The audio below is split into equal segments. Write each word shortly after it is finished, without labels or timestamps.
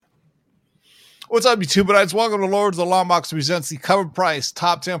What's up, YouTubeites? Welcome to Lords of the Long Box presents the cover price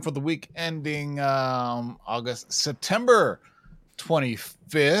top 10 for the week ending September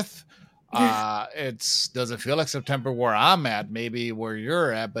 25th. It doesn't feel like September where I'm at, maybe where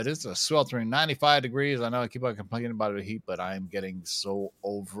you're at, but it's a sweltering 95 degrees. I know I keep on complaining about the heat, but I'm getting so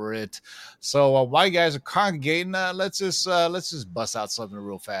over it. So while you guys are congregating, let's just bust out something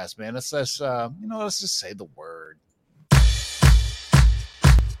real fast, man. Let's just say the word.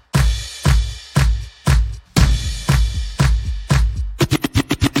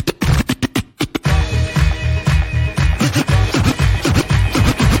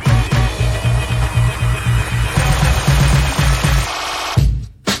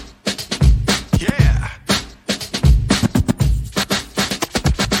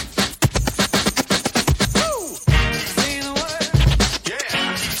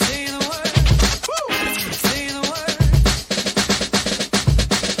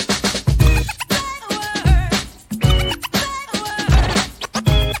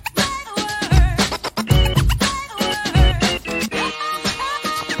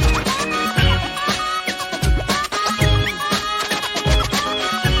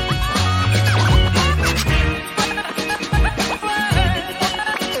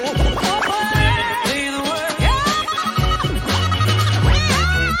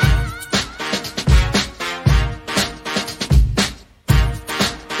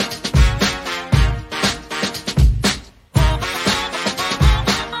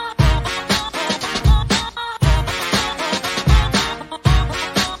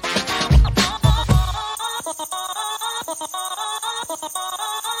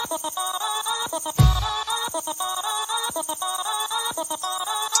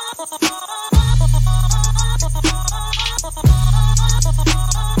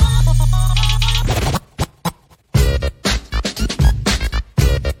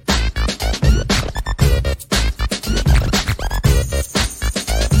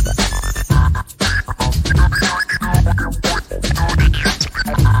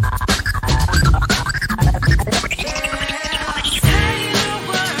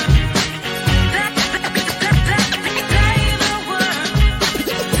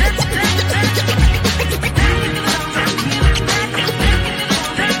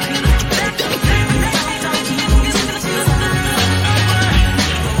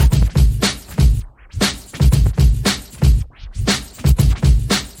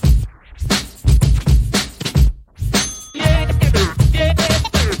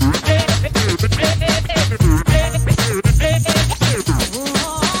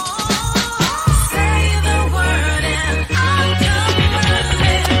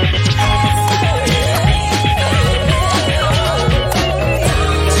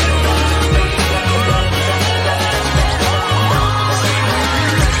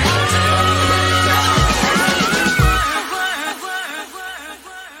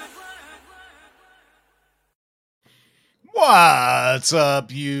 What's up,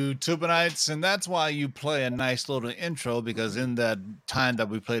 YouTubeites? And that's why you play a nice little intro, because in that time that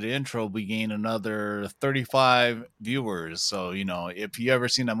we played the intro, we gained another 35 viewers. So, if you ever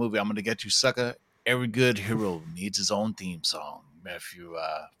seen that movie, I'm Gonna Get You Sucker, every good hero needs his own theme song. If you,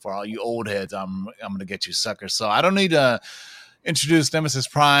 for all you old heads, I'm Gonna Get You Sucker. So I don't need to introduce Nemesis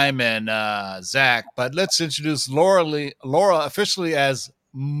Prime and Zach, but let's introduce Laura officially as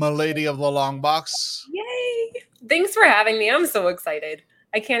Milady of the Long Box. Yay! Thanks for having me. I'm so excited.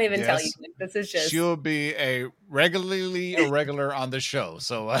 I can't even tell you. This is just... She'll be a irregular on the show.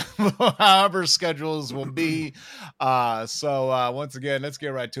 So however schedules will be. So once again, let's get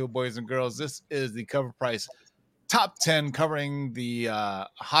right to it, boys and girls. This is the cover price top 10 covering the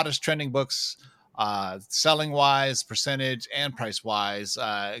hottest trending books, selling wise, percentage, and price wise.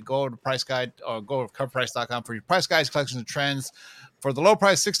 Go to Price Guide or go to coverprice.com for your price guides, collections, and trends. For the low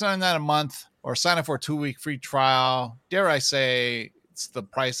price, $6.99 a month, or sign up for a 2-week free trial. Dare I say, it's the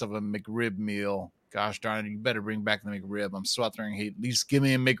price of a McRib meal. Gosh darn it, you better bring back the McRib. I'm sweltering heat. At least give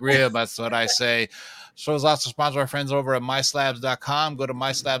me a McRib. That's what I say. So is also sponsored by our friends over at MySlabs.com. Go to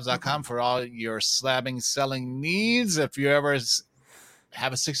MySlabs.com for all your slabbing, selling needs. If you ever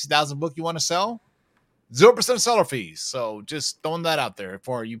have a 60,000 book you want to sell, 0% seller fees. So just throwing that out there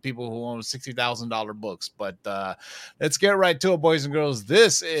for you people who own $60,000 books. But let's get right to it, boys and girls.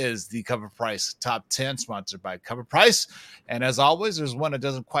 This is the Cover Price Top 10, sponsored by Cover Price. And as always, there's one that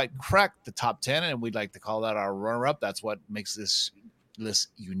doesn't quite crack the top 10, and we'd like to call that our runner-up. That's what makes this list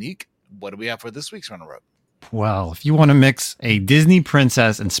unique. What do we have for this week's runner-up? Well, if you want to mix a Disney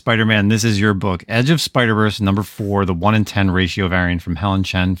princess and Spider-Man, this is your book. Edge of Spider-Verse, #4, the 1-in-10 ratio variant from Helen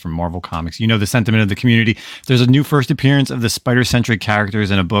Chen from Marvel Comics. You know the sentiment of the community. If there's a new first appearance of the spider-centric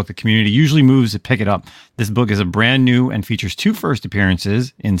characters in a book, the community usually moves to pick it up. This book is a brand new and features 2 first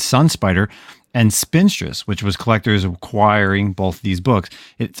appearances in Sun Spider and Spinstress, which was collectors acquiring both these books.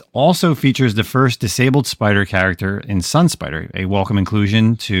 It also features the first disabled spider character in Sun Spider, a welcome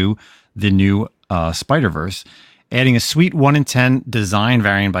inclusion to the new Spider-Verse. Adding a sweet 1-in-10 design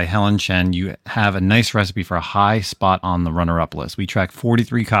variant by Helen Chen, you have a nice recipe for a high spot on the runner-up list. We tracked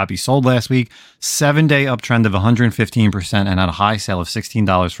 43 copies sold last week, 7-day uptrend of 115%, and at a high sale of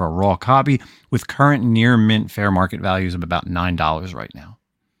 $16 for a raw copy, with current near mint fair market values of about $9 right now.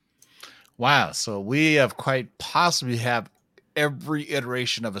 Wow. So we have quite possibly have every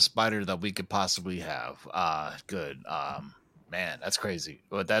iteration of a spider that we could possibly have. Good. Man, that's crazy.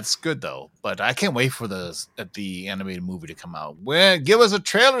 But that's good though. But I can't wait for the animated movie to come out. Give us a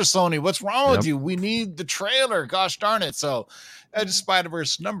trailer, Sony. What's wrong with you? We need the trailer. Gosh darn it. So Edge of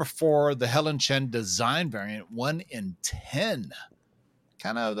Spider-Verse #4, the Helen Chen design variant, 1-in-10.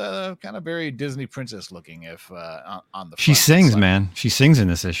 Kind of very Disney princess looking on the She front. sings, man. She sings in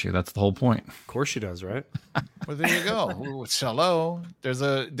this issue. That's the whole point. Of course she does, right? Well, there you go. Hello. There's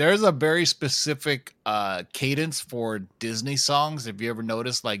a very specific cadence for Disney songs. If you ever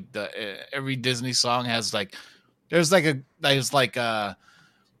noticed, like every Disney song has what was that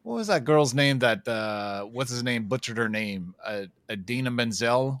girl's name that what's his name butchered her name, Adina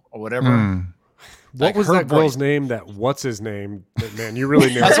Menzel or whatever. What was that girl's name? What's his name? Man, you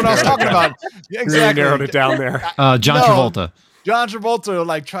really narrowed That's what I was talking about. Yeah, exactly. Really narrowed it down there. John Travolta. John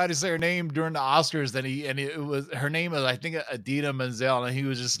Travolta tried to say her name during the Oscars, it was her name is I think Adina Menzel, and he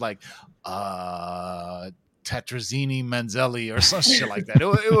was just like Tetrazzini Manzelli or some shit like that.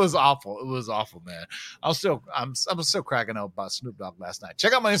 It was awful. It was awful, man. I'm still cracking up about Snoop Dogg last night.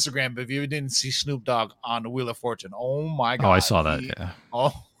 Check out my Instagram if you didn't see Snoop Dogg on the Wheel of Fortune. Oh my god! Oh, I saw that. Yeah.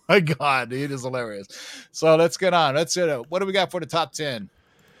 Oh my god, it is hilarious. So let's get on. That's it. What do we got for the top 10?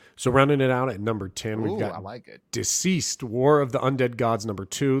 So rounding it out at number 10, we've got I like it. Deceased, War of the Undead Gods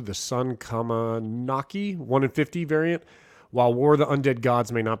 #2, the Sun Kamanaki 1-in-50 variant. While War of the Undead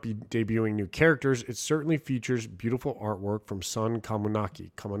Gods may not be debuting new characters, it certainly features beautiful artwork from Sun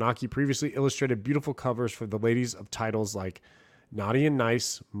Kamanaki. Kamanaki previously illustrated beautiful covers for the ladies of titles like Naughty and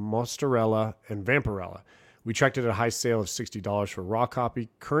Nice, Mozzarella, and Vampirella. We tracked it at a high sale of $60 for a raw copy,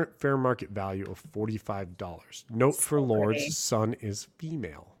 current fair market value of $45. Note for Lords, Sun is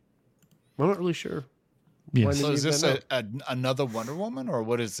female. I'm not really sure. Yes. So is this another Wonder Woman, or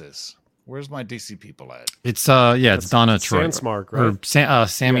what is this? Where's my DC people at? It's it's Donna Troy. Sandsmark, right? Or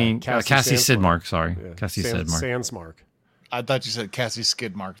Sammy, Yeah, Cassie Sandsmark. Sidmark, sorry. Yeah. Cassie Sidmark. Sandsmark. I thought you said Cassie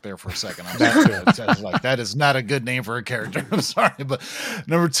Skidmark there for a second. That is not a good name for a character. I'm sorry, but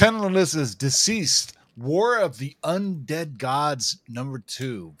number 10 on the list is Deceased, War of the Undead Gods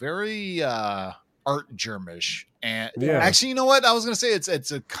 #2. Very art germish. And actually, you know what? I was gonna say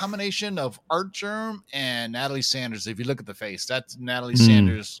it's a combination of Art Germ and Natalie Sanders. If you look at the face, that's Natalie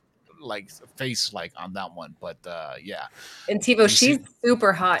Sanders face on that one. But yeah. And Tivo, she's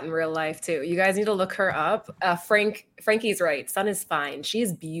super hot in real life too. You guys need to look her up. Frankie's right. Sun is fine.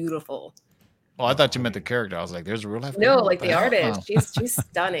 She's beautiful. Oh, I thought you meant the character. I was like, there's a real life. No, like the artist. She's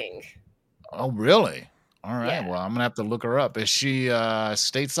stunning. Oh, really? All right. Yeah. Well, I'm gonna have to look her up. Is she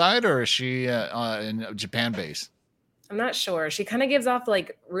stateside or is she in Japan base? I'm not sure. She kind of gives off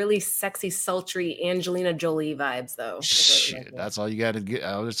like really sexy, sultry Angelina Jolie vibes, though. Shit, that's all you got to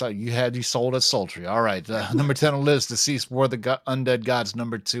get. You sold as sultry. All right, number 10 on the list: Deceased, War of the Undead Gods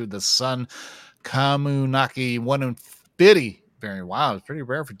 #2, the Sun Kamunaki 1-in-50 variant. Wow, it's pretty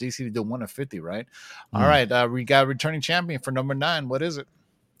rare for DC to do 1-in-50, right? All right, we got a returning champion for number 9. What is it?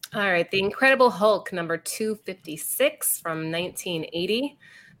 All right, the Incredible Hulk #256 from 1980.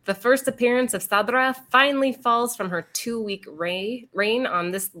 The first appearance of Sadra finally falls from her 2-week reign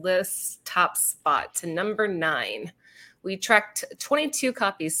on this list's top spot to number 9. We tracked 22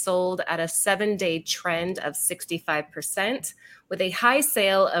 copies sold at a 7-day trend of 65%, with a high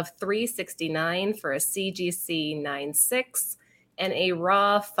sale of $369 for a CGC 96 and a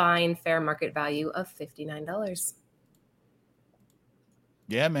raw fine fair market value of $59.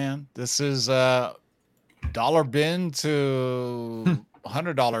 Yeah, man. This is dollar bin to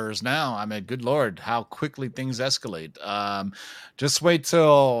 $100 now. I mean, good Lord, how quickly things escalate. Just wait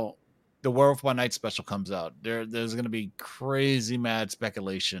till the Werewolf by Night special comes out. There's going to be crazy mad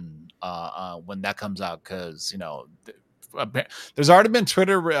speculation when that comes out, because there's already been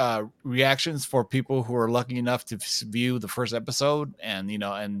Twitter reactions for people who are lucky enough to view the first episode, and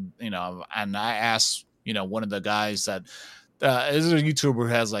I asked one of the guys that is a YouTuber who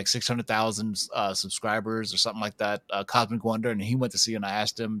has like 600,000 subscribers or something like that, Cosmic Wonder, and he went to see, and I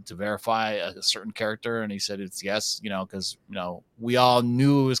asked him to verify a certain character, and he said it's yes, because we all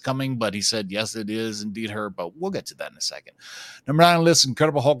knew it was coming, but he said yes, it is indeed her. But we'll get to that in a second. Number 9 on the list,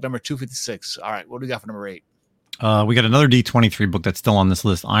 Incredible Hulk number 256. All right, what do we got for number 8? We got another D23 book that's still on this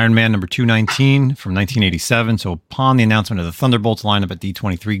list. Iron Man number 219 from 1987. So upon the announcement of the Thunderbolts lineup at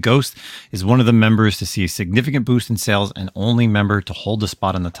D23, Ghost is one of the members to see a significant boost in sales and only member to hold the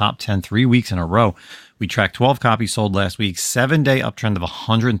spot in the top 10 3 weeks in a row. We tracked 12 copies sold last week, 7-day uptrend of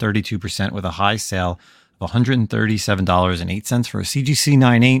 132% with a high sale of $137.08 for a CGC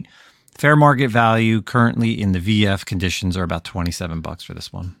 9.8. Fair market value currently in the VF conditions are about $27 for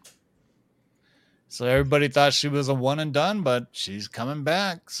this one. So everybody thought she was a one and done, but she's coming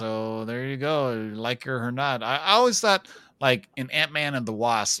back. So there you go. Like her or not. I always thought, like in Ant-Man and the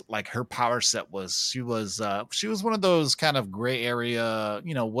Wasp, like her power set was she was one of those kind of gray area,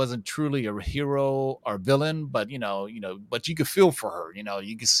 wasn't truly a hero or villain, but but you could feel for her.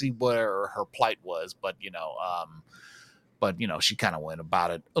 You could see where her plight was, but she kind of went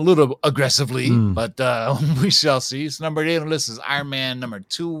about it a little aggressively, but we shall see. So number 8 on the list is Iron Man number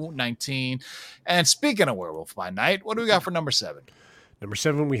 219. And speaking of Werewolf by Night, what do we got for number 7? Number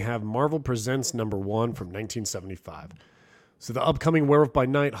 7, we have Marvel Presents number 1 from 1975. So the upcoming Werewolf by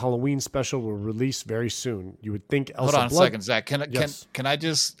Night Halloween special will release very soon. You would think Elsa Hold on a second, Zach. Can I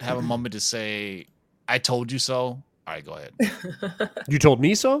just have a moment to say, I told you so? All right, go ahead. You told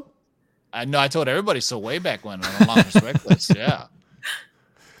me so? I know I told everybody so way back when on the Longest Reckless. Yeah.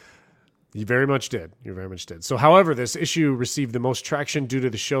 You very much did. You very much did. So, however, this issue received the most traction due to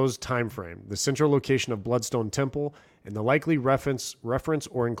the show's time frame, the central location of Bloodstone Temple, and the likely reference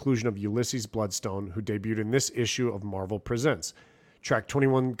or inclusion of Ulysses Bloodstone, who debuted in this issue of Marvel Presents. Track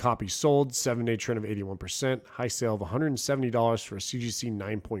 21 copies sold, 7-day trend of 81%, high sale of $170 for a CGC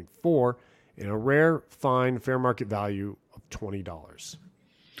 9.4, and a rare, fine, fair market value of $20.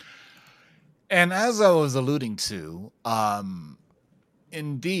 And as I was alluding to,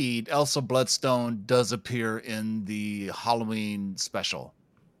 indeed, Elsa Bloodstone does appear in the Halloween special.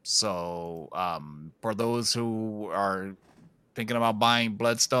 So for those who are thinking about buying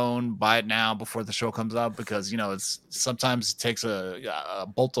Bloodstone, buy it now before the show comes out, because sometimes it takes a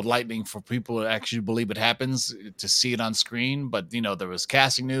bolt of lightning for people to actually believe it happens to see it on screen. But there was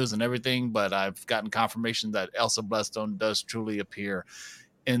casting news and everything, but I've gotten confirmation that Elsa Bloodstone does truly appear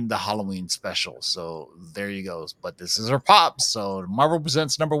in the Halloween special. So there you go. But this is her pop. So Marvel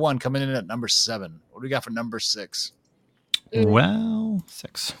Presents number 1 coming in at number 7. What do we got for number 6? Well,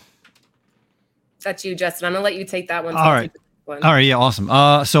 6. That's you, Justin. I'm gonna let you take that one. All right. All right, yeah, awesome.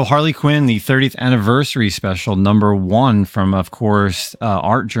 So Harley Quinn, the 30th anniversary special, number 1 from, of course,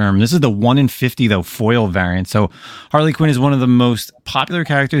 Artgerm. This is the 1 in 50, though, foil variant. So Harley Quinn is one of the most popular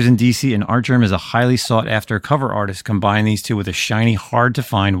characters in DC, and Artgerm is a highly sought-after cover artist. Combine these two with a shiny,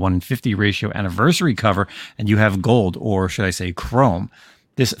 hard-to-find 1 in 50 ratio anniversary cover, and you have gold, or should I say chrome.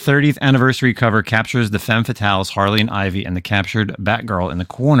 This 30th anniversary cover captures the femme fatales Harley and Ivy, and the captured Batgirl in the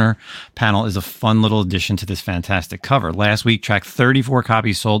corner panel is a fun little addition to this fantastic cover. Last week, tracked 34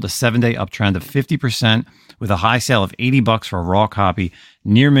 copies sold, a 7-day uptrend of 50%, with a high sale of $80 for a raw copy.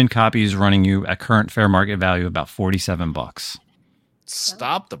 Near mint copy is running you at current fair market value about $47.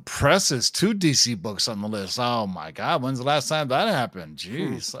 Stop the presses. 2 DC books on the list. Oh my God. When's the last time that happened?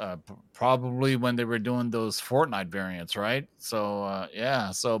 Jeez. Probably when they were doing those Fortnite variants, right? So,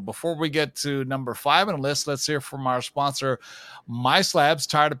 yeah. So before we get to number 5 on the list, let's hear from our sponsor, MySlabs.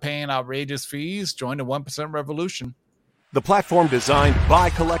 Tired of paying outrageous fees? Join the 1% revolution. The platform designed by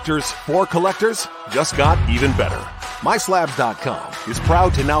collectors for collectors just got even better. MySlabs.com is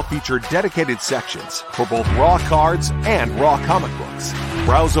proud to now feature dedicated sections for both raw cards and raw comic books.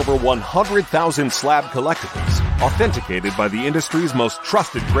 Browse over 100,000 slab collectibles, authenticated by the industry's most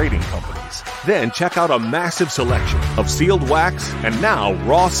trusted grading companies. Then check out a massive selection of sealed wax and now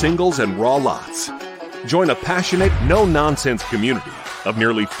raw singles and raw lots. Join a passionate, no-nonsense community of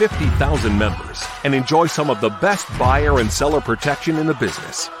nearly 50,000 members and enjoy some of the best buyer and seller protection in the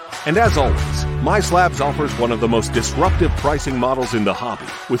business. And as always, MySlabs offers one of the most disruptive pricing models in the hobby,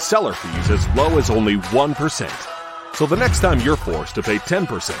 with seller fees as low as only 1%. So the next time you're forced to pay 10%,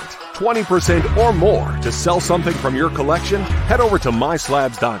 20%, or more to sell something from your collection, head over to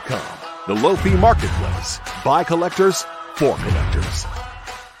MySlabs.com, the low-fee marketplace, by collectors, for collectors.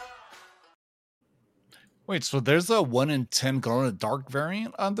 Wait, so there's a 1 in 10 glow-in-the-dark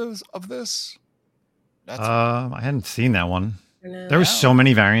variant on this? I hadn't seen that one. No. There were so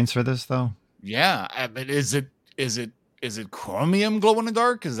many variants for this, though. Yeah, I mean, is it is it chromium glow in the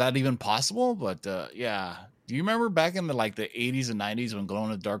dark? Is that even possible? But yeah. Do you remember back in the 80s and 90s when glow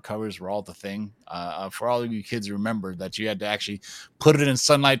in the dark covers were all the thing? For all of you kids, remember that you had to actually put it in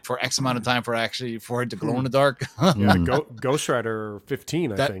sunlight for X amount of time for it to glow in the dark. Yeah, Ghost Rider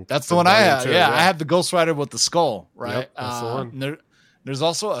 15, I think. That's the one I have. Yeah, I have the Ghost Rider with the skull, right? Yep, that's the one. There's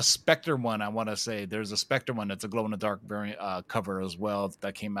also a Spectre one. I want to say there's a Spectre one that's a glow in the dark variant cover as well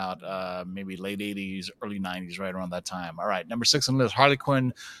that came out maybe late 80s, early 90s, right around that time. All right, number 6 on the list, Harley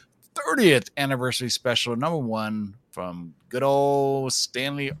Quinn 30th anniversary special, number 1 from good old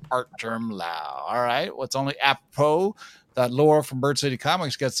Stanley Artgerm Lau. All right, what's only apropos that Laura from Bird City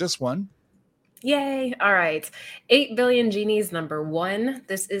Comics gets this one. Yay. All right. 8 Billion Genies, number 1.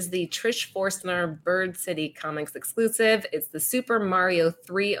 This is the Trish Forstner Bird City Comics exclusive. It's the Super Mario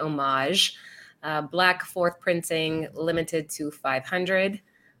 3 homage. Black 4th printing, limited to 500.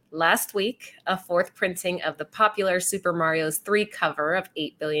 Last week, a 4th printing of the popular Super Mario's 3 cover of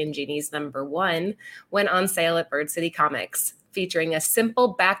 8 Billion Genies number 1 went on sale at Bird City Comics, featuring a simple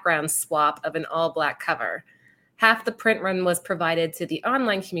background swap of an all-black cover. Half the print run was provided to the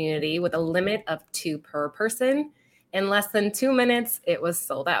online community with a limit of 2 per person. In less than 2 minutes, it was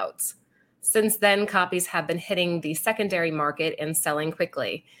sold out. Since then, copies have been hitting the secondary market and selling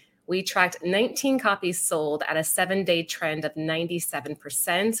quickly. We tracked 19 copies sold at a 7-day trend of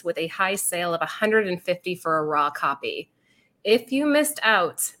 97%, with a high sale of 150 for a raw copy. If you missed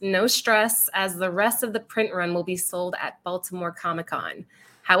out, no stress, as the rest of the print run will be sold at Baltimore Comic-Con.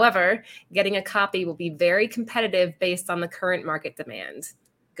 However, getting a copy will be very competitive based on the current market demand.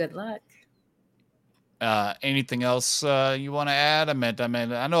 Good luck. Anything else you want to add?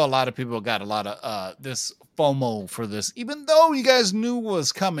 I know a lot of people got a lot of this FOMO for this, even though you guys knew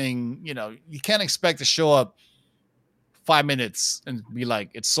was coming. You know, you can't expect to show up 5 minutes and be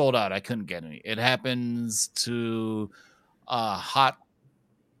like, it's sold out, I couldn't get any. It happens to hot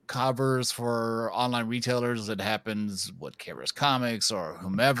covers for online retailers. It happens with KRS Comics or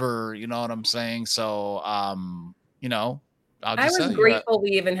whomever, you know what I'm saying? So, you know, I was grateful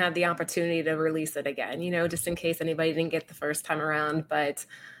we even had the opportunity to release it again, you know, just in case anybody didn't get the first time around. But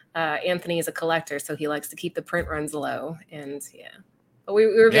Anthony is a collector, so he likes to keep the print runs low. And yeah, but we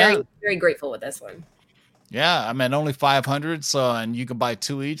were very, very grateful with this one. Yeah, I mean, only 500. So, and you can buy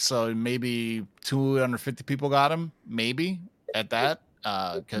 2 each. So maybe 250 people got them, maybe at that.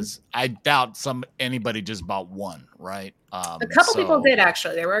 Because I doubt anybody just bought one, right? A couple people did,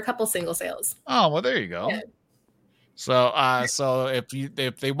 actually. There were a couple single sales. Oh, well, there you go. Yeah. So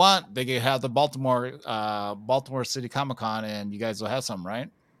if they want, they can have the Baltimore City Comic-Con, and you guys will have some, right?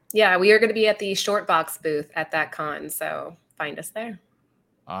 Yeah, we are going to be at the Short Box booth at that con, so find us there.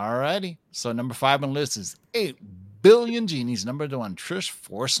 All righty. So number 5 on the list is 8 Billion Genies. Number 1, Trish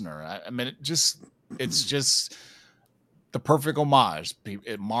Forstner. I mean, it's just the perfect homage.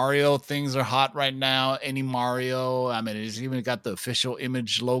 Mario things are hot right now. Any Mario. I mean, it's even got the official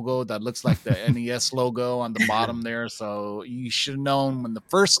image logo that looks like the NES logo on the bottom there. So you should have known when the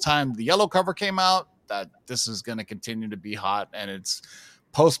first time the yellow cover came out that this is going to continue to be hot, and it's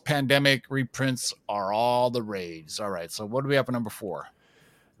post-pandemic reprints are all the rage. All right. So what do we have for number 4?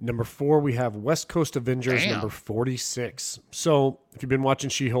 Number 4, we have West Coast Avengers number 46. So, if you've been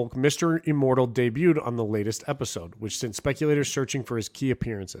watching She-Hulk, Mr. Immortal debuted on the latest episode, which sent speculators searching for his key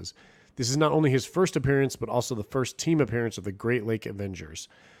appearances. This is not only his first appearance, but also the first team appearance of the Great Lake Avengers,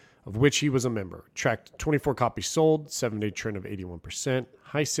 of which he was a member. Tracked 24 copies sold, 7-day trend of 81%,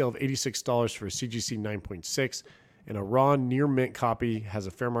 high sale of $86 for a CGC 9.6, and a raw near mint copy has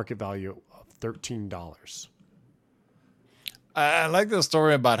a fair market value of $13. I like the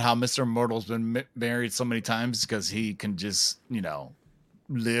story about how Mr. Immortal's been married so many times because he can just, you know,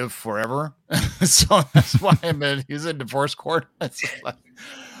 live forever. So that's why he's in divorce court.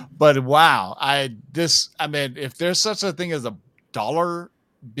 But wow, if there's such a thing as a dollar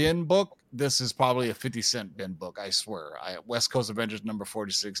bin book, this is probably a 50-cent bin book. I swear. West Coast Avengers number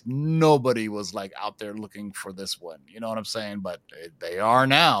 46. Nobody was like out there looking for this one. You know what I'm saying? But they are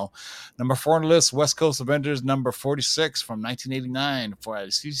now. Number 4 on the list, West Coast Avengers number 46 from 1989 for a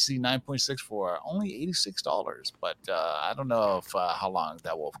CGC 9.6 for only $86. But I don't know if how long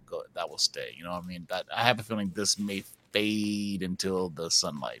that will stay. You know what I mean? I have a feeling this may fade until the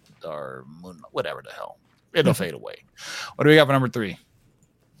sunlight or moon, whatever the hell. It'll fade away. What do we got for number 3?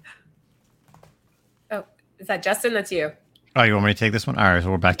 Is that Justin? That's you. Oh, you want me to take this one? All right, so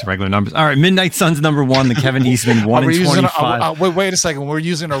we're back to regular numbers. All right, Midnight Suns number 1, the Kevin Eastman 1 in 25. Wait a second. We're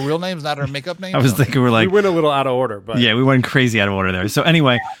using our real names, not our makeup names? I was thinking we went a little out of order. But yeah, we went crazy out of order there. So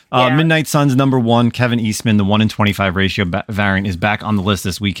anyway, Midnight Suns number 1, Kevin Eastman, the 1 in 25 ratio variant is back on the list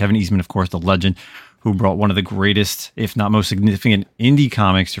this week. Kevin Eastman, of course, the legend who brought one of the greatest, if not most significant, indie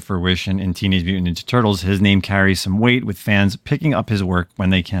comics to fruition in Teenage Mutant Ninja Turtles. His name carries some weight with fans picking up his work when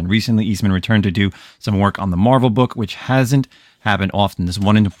they can. Recently, Eastman returned to do some work on the Marvel book, which hasn't happened often. This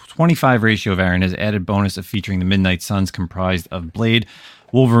 1 in 25 ratio variant has added bonus of featuring the Midnight Suns, comprised of Blade,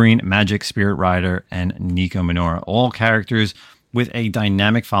 Wolverine, Magic, Spirit Rider, and Nico Minoru. All characters with a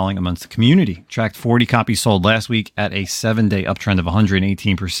dynamic following amongst the community. Tracked 40 copies sold last week at a 7-day uptrend of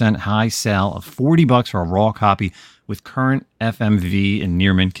 118%. High sale of $40 for a raw copy with current FMV and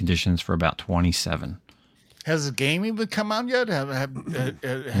near mint conditions for about $27. Has the game even come out yet?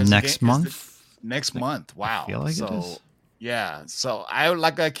 Next month? Next month. Wow. I feel like it is. Yeah. So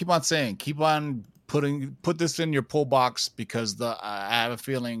I keep on saying, put this in your pull box, because I have a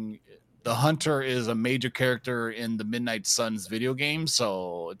feeling the Hunter is a major character in the Midnight Suns video game,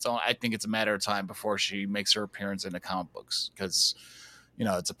 so I think it's a matter of time before she makes her appearance in the comic books, because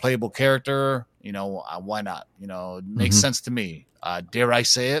it's a playable character. Why not? It makes sense to me. Dare I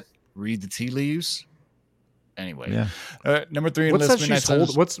say it? Read the tea leaves. Anyway, yeah. Number 3. What's that she's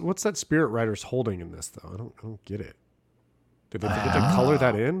holding? What's that Spirit Rider's holding in this though? I don't get it. Did they forget to color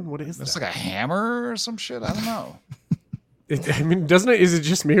that in? What is that? It's like a hammer or some shit. I don't know. Doesn't it? Is it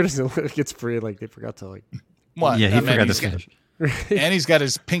just me, or does it look like it's free? Like they forgot to like. What? Yeah, he forgot to finish. And he's got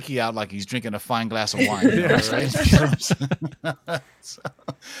his pinky out like he's drinking a fine glass of wine. Right?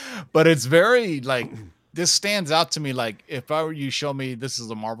 But it's very this stands out to me. Like, if I were you, show me this is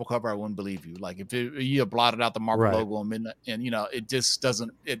a Marvel cover, I wouldn't believe you. Like, if you blotted out the Marvel logo and it just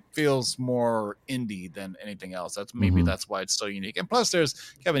doesn't. It feels more indie than anything else. That's why it's so unique. And plus,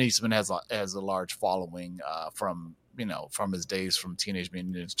 Kevin Eastman has a large following from his days from Teenage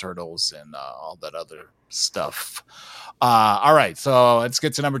Mutant Ninja Turtles and all that other stuff. All right, so let's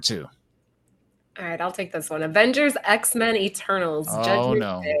get to number 2. All right, I'll take this one. Avengers X-Men Eternals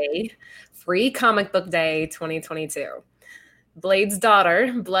Judgment Day, free comic book day 2022. Blade's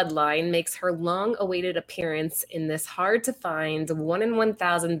daughter, Bloodline, makes her long-awaited appearance in this hard-to-find 1 in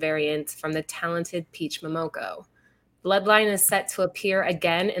 1,000 variant from the talented Peach Momoko. Bloodline is set to appear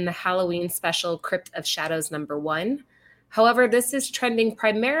again in the Halloween special Crypt of Shadows #1. However, this is trending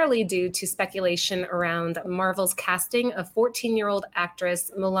primarily due to speculation around Marvel's casting of 14-year-old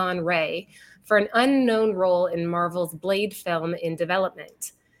actress Mulan Ray for an unknown role in Marvel's Blade film in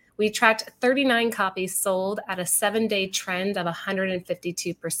development. We tracked 39 copies sold at a 7-day trend of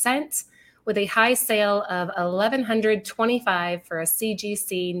 152%, with a high sale of $1,125 for a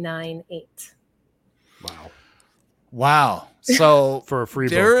CGC 9.8. Wow. So for a free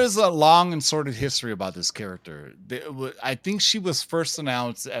there book. is a long and sordid history about this character. I think she was first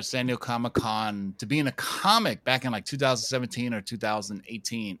announced at San Diego Comic-Con to be in a comic back in 2017 or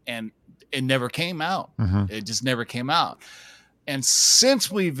 2018, and it never came out. It just never came out. And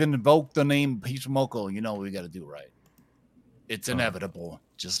since we've invoked the name Peach Momoko, we got to do right. It's inevitable,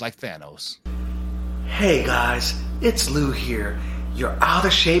 just like Thanos. Hey guys, it's Lou here, your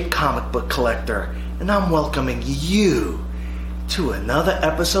out-of-shape comic book collector, and I'm welcoming you to another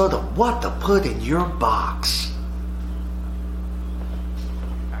episode of What to Put in Your Box.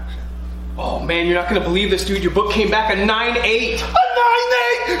 Oh man, you're not gonna believe this, dude. Your book came back a 9.8. A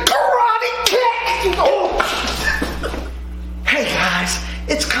 9.8 karate kick! Oh. Hey guys,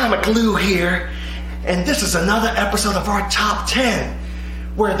 it's Comic Lou here, and this is another episode of our Top 10,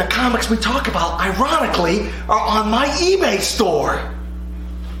 where the comics we talk about, ironically, are on my eBay store.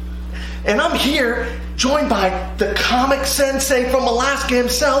 And I'm here, joined by the comic sensei from Alaska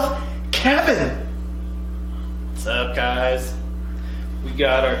himself, Kevin. What's up, guys? We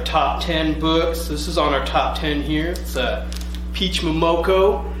got our top 10 books. This is on our top 10 here. It's Peach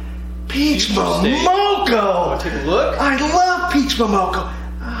Momoko. Peach Momoko! Want to take a look? I love Peach Momoko.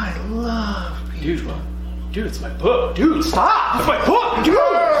 I love Peach Momoko. Dude, it's my book. Dude, stop! It's my book! Dude,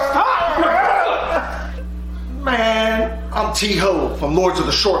 stop! Man, I'm T-Ho from Lords of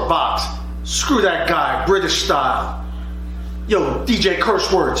the Short Box. Screw that guy, British style. Yo, DJ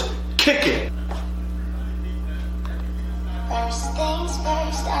Curse Words, kick it. First things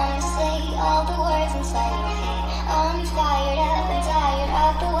first, I'ma say all the words inside my head. I'm fired up and tired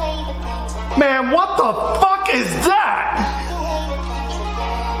of the way that things are. Man, what the fuck is that? The way that things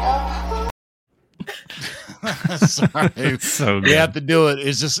are. Oh. Sorry. So we good. have to do it.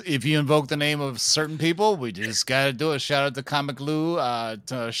 It's just, if you invoke the name of certain people, we just got to do it. Shout out to Comic Lou.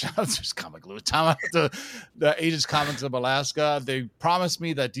 Shout out to Comic Lou. Shout out to the Ages Comics of Alaska. They promised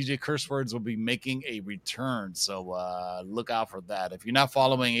me that DJ Curse Words will be making a return. So look out for that. If you're not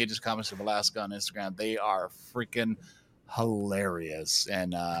following Ages Comics of Alaska on Instagram, they are freaking hilarious.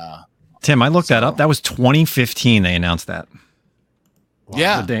 And Tim, I looked that up. That was 2015. They announced that.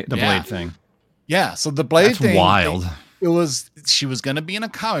 yeah, The Blade thing. Yeah, so the Blade That's thing, wild. She was going to be in a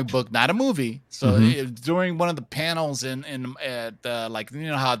comic book, not a movie. So during one of the panels like, you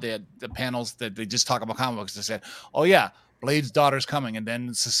know how the panels that they just talk about comic books, they said, "Oh yeah, Blade's daughter's coming," and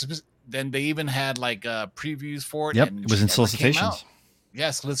then they even had like previews for it. Yep, and it was in never came solicitations. out. Yeah,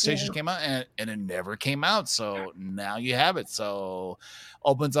 solicitations came out, and it never came out. So now you have it. So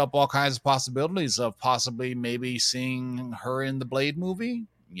opens up all kinds of possibilities of possibly maybe seeing her in the Blade movie.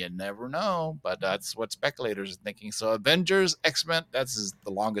 You never know, but that's what speculators are thinking. So Avengers, X-Men, that's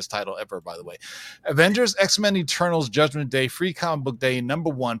the longest title ever, by the way. Avengers, X-Men, Eternals, Judgment Day, Free Comic Book Day,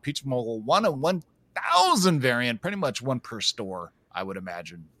 #1, Peach Mogul, 1 of 1,000 variant, pretty much one per store, I would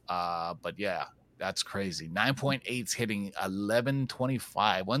imagine. But yeah, that's crazy. 9.8's hitting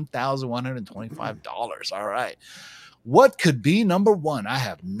 $1,125, $1,125. All right. What could be #1? I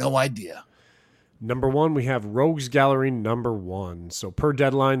have no idea. #1, we have Rogues Gallery #1. So per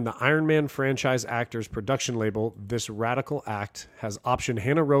Deadline, the Iron Man franchise actors production label, This Radical Act, has optioned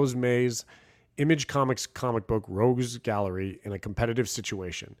Hannah Rose May's Image Comics comic book Rogues Gallery in a competitive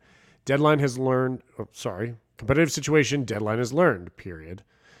situation. Deadline has learned, period.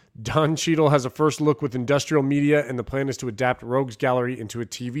 Don Cheadle has a first look with Industrial Media, and the plan is to adapt Rogues Gallery into a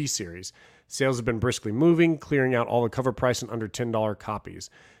TV series. Sales have been briskly moving, clearing out all the cover price and under $10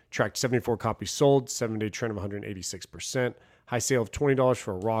 copies. Tracked 74 copies sold, 7-day trend of 186%. High sale of $20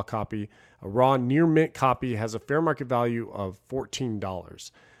 for a raw copy. A raw near mint copy has a fair market value of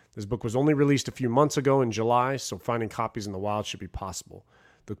 $14. This book was only released a few months ago in July, so finding copies in the wild should be possible.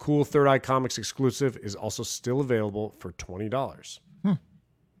 The cool Third Eye Comics exclusive is also still available for $20.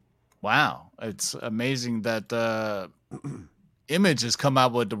 Wow. It's amazing that Image has come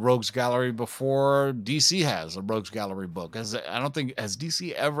out with the Rogues Gallery before DC has a Rogues Gallery book. Has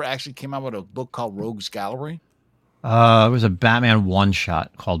DC ever actually came out with a book called Rogues Gallery? It was a Batman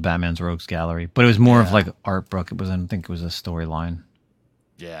one-shot called Batman's Rogues Gallery, but it was more of like an art book. I don't think it was a storyline.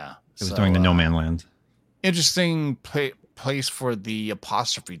 Yeah. It was during the No Man Land. Interesting place for the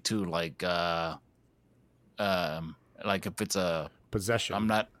apostrophe too. Like if it's a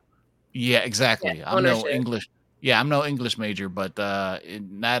possession. Yeah, exactly. Yeah, I'm no English. Yeah, I'm no English major, but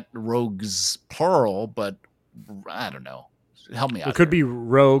not rogues plural, but I don't know. Help me out. It could be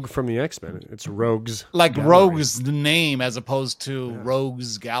Rogue from the X-Men. It's Rogues. Like Gallery. Rogues, the name, as opposed to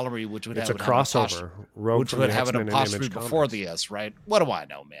Rogues Gallery, which would it's have a crossover. Rogue which would have an apostrophe before the S, right? What do I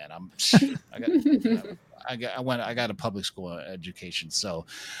know, man? I got a public school education. So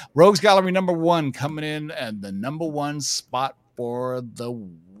Rogues Gallery #1 coming in and the #1 spot for the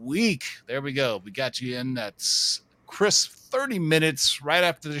week. There we go. We got you in. That's crisp 30 minutes. Right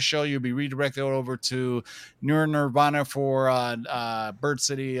after the show, you'll be redirected over to Near Nirvana for Bird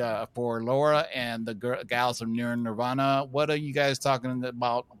City for Laura and the gals of Near Nirvana. What are you guys talking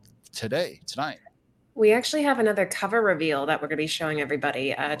about tonight? We actually have another cover reveal that we're going to be showing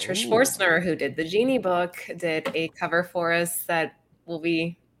everybody. Trish Forstner, who did the Genie book, did a cover for us that we'll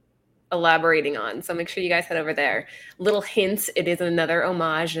be elaborating on. So make sure you guys head over there. Little hints, it is another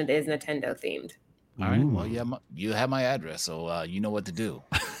homage and it is Nintendo themed. All right. Well, you have my address, so you know what to do.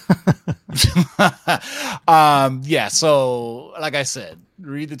 Yeah. So, like I said,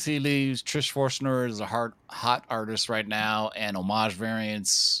 read the tea leaves. Trish Forstner is a hot artist right now, and homage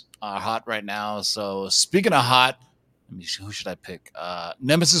variants are hot right now. So, speaking of hot, who should I pick?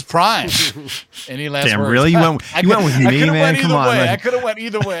 Nemesis Prime. Any last words? Really? You went with me, man. Come on. I could have went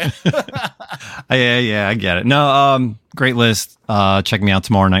either way. Yeah, I get it. No, great list. Check me out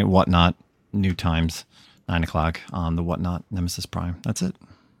tomorrow night. Whatnot. New times, 9:00 on the Whatnot Nemesis Prime. That's it.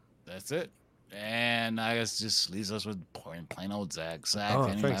 And I guess just leaves us with plain old Zach.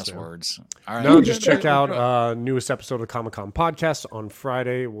 Any last words? All right. No, just check out newest episode of Comic-Con Podcast on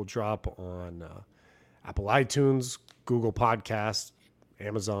Friday. We'll drop on Apple iTunes, Google Podcasts,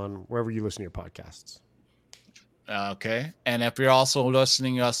 Amazon, wherever you listen to your podcasts. Okay. And if you're also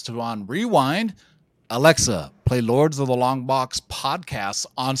listening to us on Rewind, Alexa, play Lords of the Long Box podcast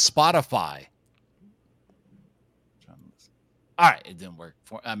on Spotify. All right, it didn't work.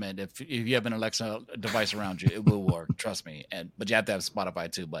 If you have an Alexa device around you, it will work. Trust me. But you have to have Spotify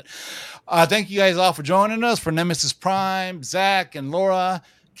too. But thank you guys all for joining us for Nemesis Prime, Zach and Laura.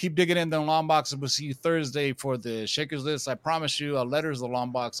 Keep digging in the long box, and we'll see you Thursday for the Shakers List. I promise you a letters of the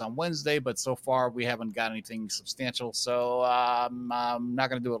long box on Wednesday, but so far we haven't got anything substantial. So I'm not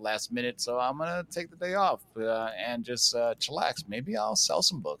going to do it last minute. So I'm going to take the day off and just chillax. Maybe I'll sell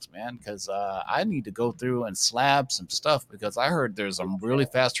some books, man, because I need to go through and slab some stuff because I heard there's some really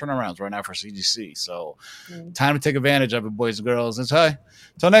fast turnarounds right now for CGC. So time to take advantage of it, boys and girls.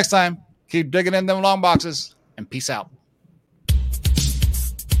 Until next time, keep digging in them long boxes and peace out.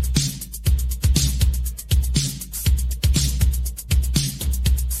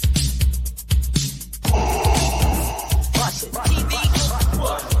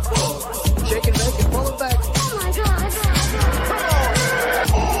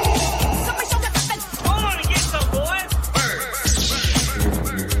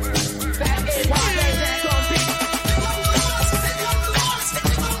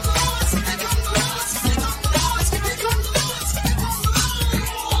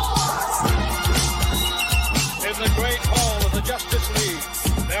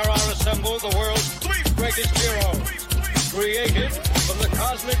 greatest heroes, created from the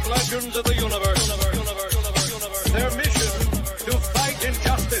cosmic legends of the universe. Their mission, to fight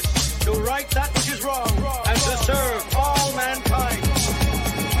injustice, to right that which is wrong, and to serve all mankind.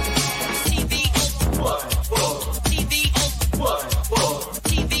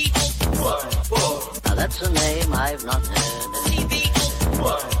 Now that's a name I've not heard.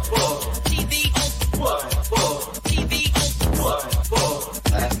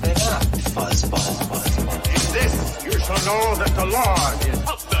 In this you shall know that the Lord is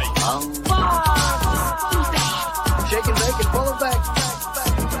Shake and bake and pull it back.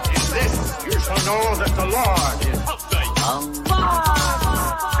 In this you shall know that the Lord is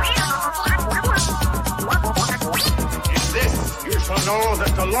In this you shall know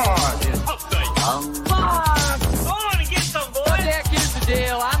that the Lord is Go on and get some, boys. Jack, here's the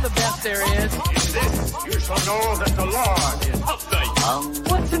deal. I'm the best there is. In this you shall know that the Lord is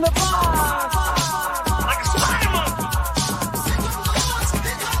What's in the box?